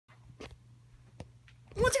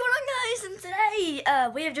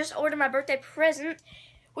we have just ordered my birthday present,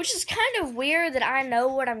 which is kind of weird that I know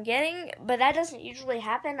what I'm getting, but that doesn't usually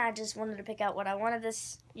happen. I just wanted to pick out what I wanted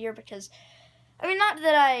this year because, I mean, not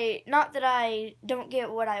that I don't get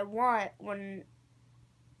what I want when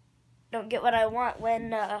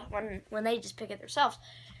when they just pick it themselves.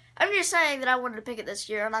 I'm just saying that I wanted to pick it this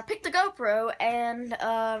year, and I picked the GoPro, and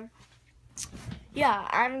yeah,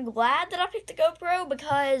 I'm glad that I picked the GoPro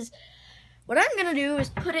because what I'm gonna do is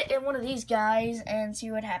put it in one of these guys and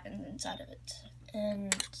see what happens inside of it.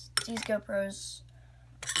 And these GoPros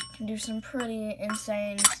can do some pretty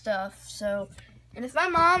insane stuff. So, and if my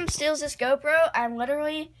mom steals this GoPro, I'm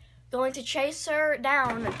literally going to chase her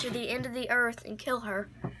down to the end of the earth and kill her.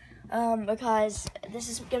 Because this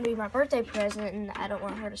is going to be my birthday present, and I don't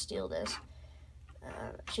want her to steal this.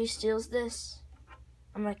 If she steals this,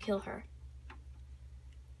 I'm going to kill her.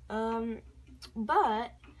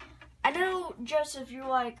 But, I know, Joseph, you're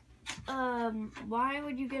like, why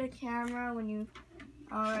would you get a camera when you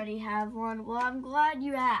already have one? Well, I'm glad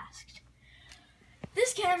you asked.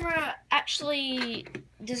 This camera actually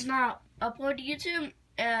does not upload to YouTube.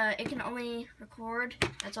 It can only record.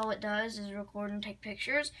 That's all it does, is record and take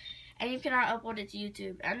pictures. And you cannot upload it to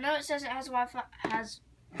YouTube. I know it says it has Wi-Fi. I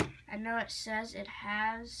know it says it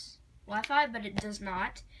has Wi-Fi, but it does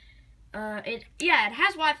not. It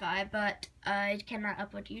has Wi-Fi, but it cannot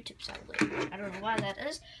upload to YouTube. Sadly, I don't know why that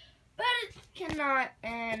is, but it cannot,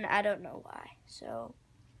 and I don't know why. So,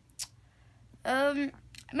 I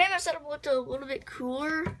made my setup look a little bit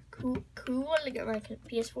cooler. Cool. Look at my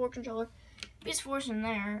PS4 controller. PS4's in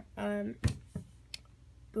there.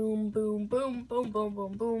 Boom, boom, boom, boom, boom,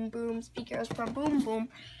 boom, boom, boom. Speakers from boom, boom.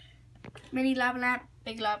 Mini lava lamp,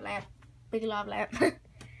 big lava lamp, big lava lamp.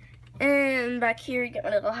 And back here, you got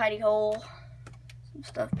my little hidey hole. Some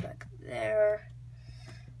stuff back there.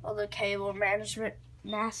 All the cable management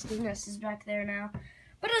nastiness is back there now.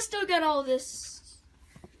 But I still got all this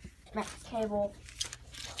cable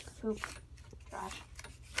poop trash.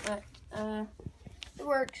 But it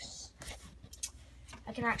works.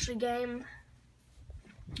 I can actually game.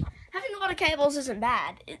 Having a lot of cables isn't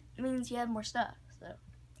bad. It means you have more stuff. So,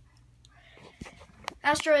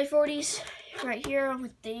 Astro A40s right here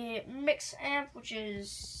with the mix amp, which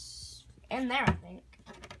is in there, I think.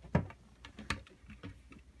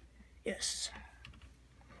 Yes.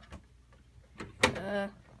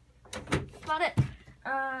 About it.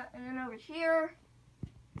 And then over here.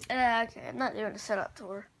 Okay, I'm not doing a setup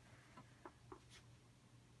tour.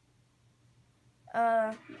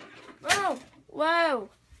 Whoa!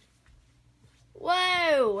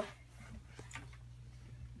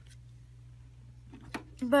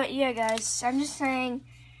 But yeah, guys, I'm just saying,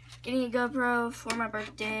 getting a GoPro for my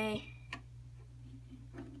birthday.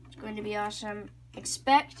 It's going to be awesome.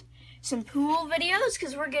 Expect some pool videos,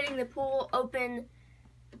 because we're getting the pool open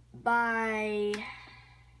by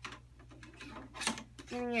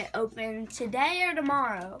getting it open today or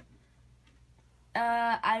tomorrow.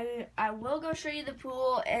 I will go show you the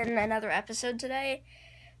pool in another episode today,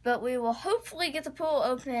 but we will hopefully get the pool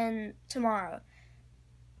open tomorrow.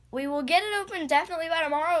 We will get it open definitely by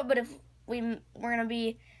tomorrow, but if we're gonna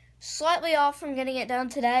be slightly off from getting it done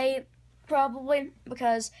today, probably,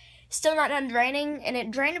 because it's still not done draining, and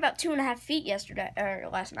it drained about 2.5 feet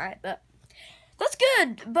last night, but that's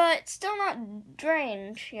good, but still not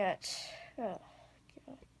drained yet.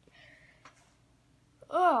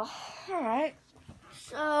 Oh, alright.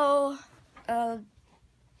 So, yeah,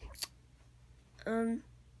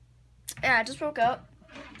 I just woke up.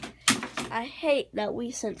 I hate that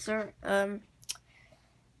Wii sensor.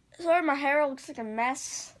 Sorry, my hair looks like a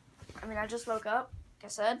mess. I mean, I just woke up, like I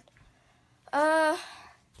said. I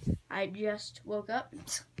just woke up.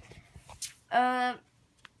 And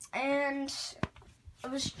I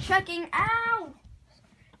was checking,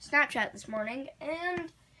 Snapchat this morning,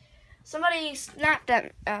 and somebody sent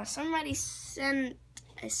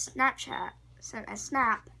a snap,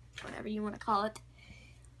 whatever you want to call it,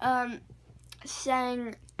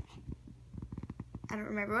 saying, I don't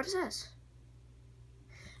remember what it says.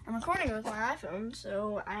 I'm recording with my iPhone,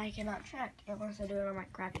 so I cannot check unless I do it on my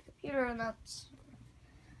crappy computer, and that's,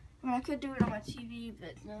 I mean, I could do it on my TV,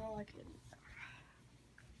 but no, I couldn't.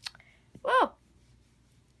 Well,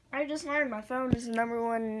 I just learned my phone is the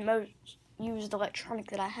 #1 most used electronic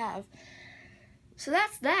that I have. So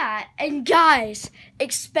that's that. And guys,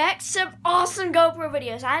 expect some awesome GoPro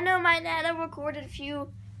videos. I know my Nana recorded a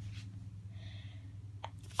few.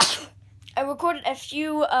 I recorded a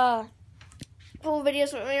few pool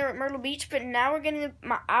videos when we were at Myrtle Beach, but now we're getting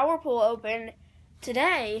our pool open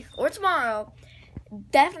today or tomorrow.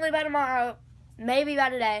 Definitely by tomorrow, maybe by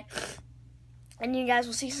today. and you guys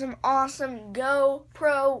will see some awesome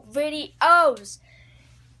GoPro videos.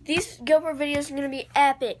 These GoPro videos are going to be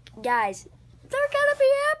epic, guys. They're going to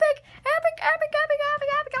be epic.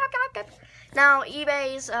 Epic. Now,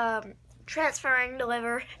 eBay's transferring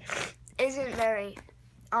deliver isn't very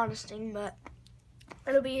honesting, but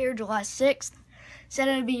it'll be here July 6th. Said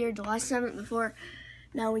it'd be here July 7th before.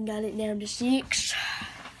 Now we got it down to 6.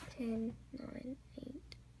 10, 9,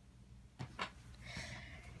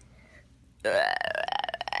 8.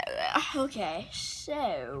 Okay,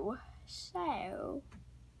 so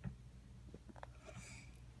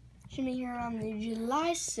should be here on the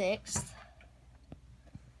July 6th,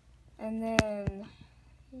 and then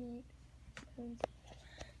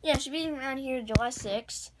yeah, should be around here July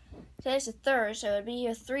 6th. Today's the 3rd, so it'd be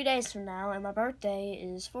here 3 days from now, and my birthday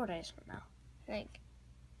is 4 days from now, I think.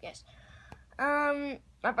 Yes. My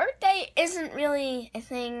birthday isn't really a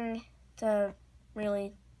thing to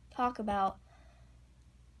really talk about.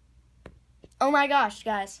 Oh my gosh,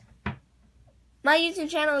 guys. My YouTube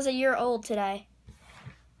channel is a year old today.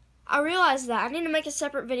 I realized that. I need to make a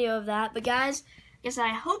separate video of that. But guys, I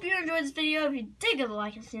hope you enjoyed this video. If you did, give a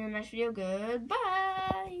like and see you in the next video. Goodbye.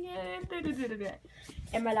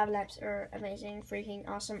 And my lava lamps are amazing, freaking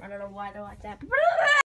awesome. I don't know why they're like that.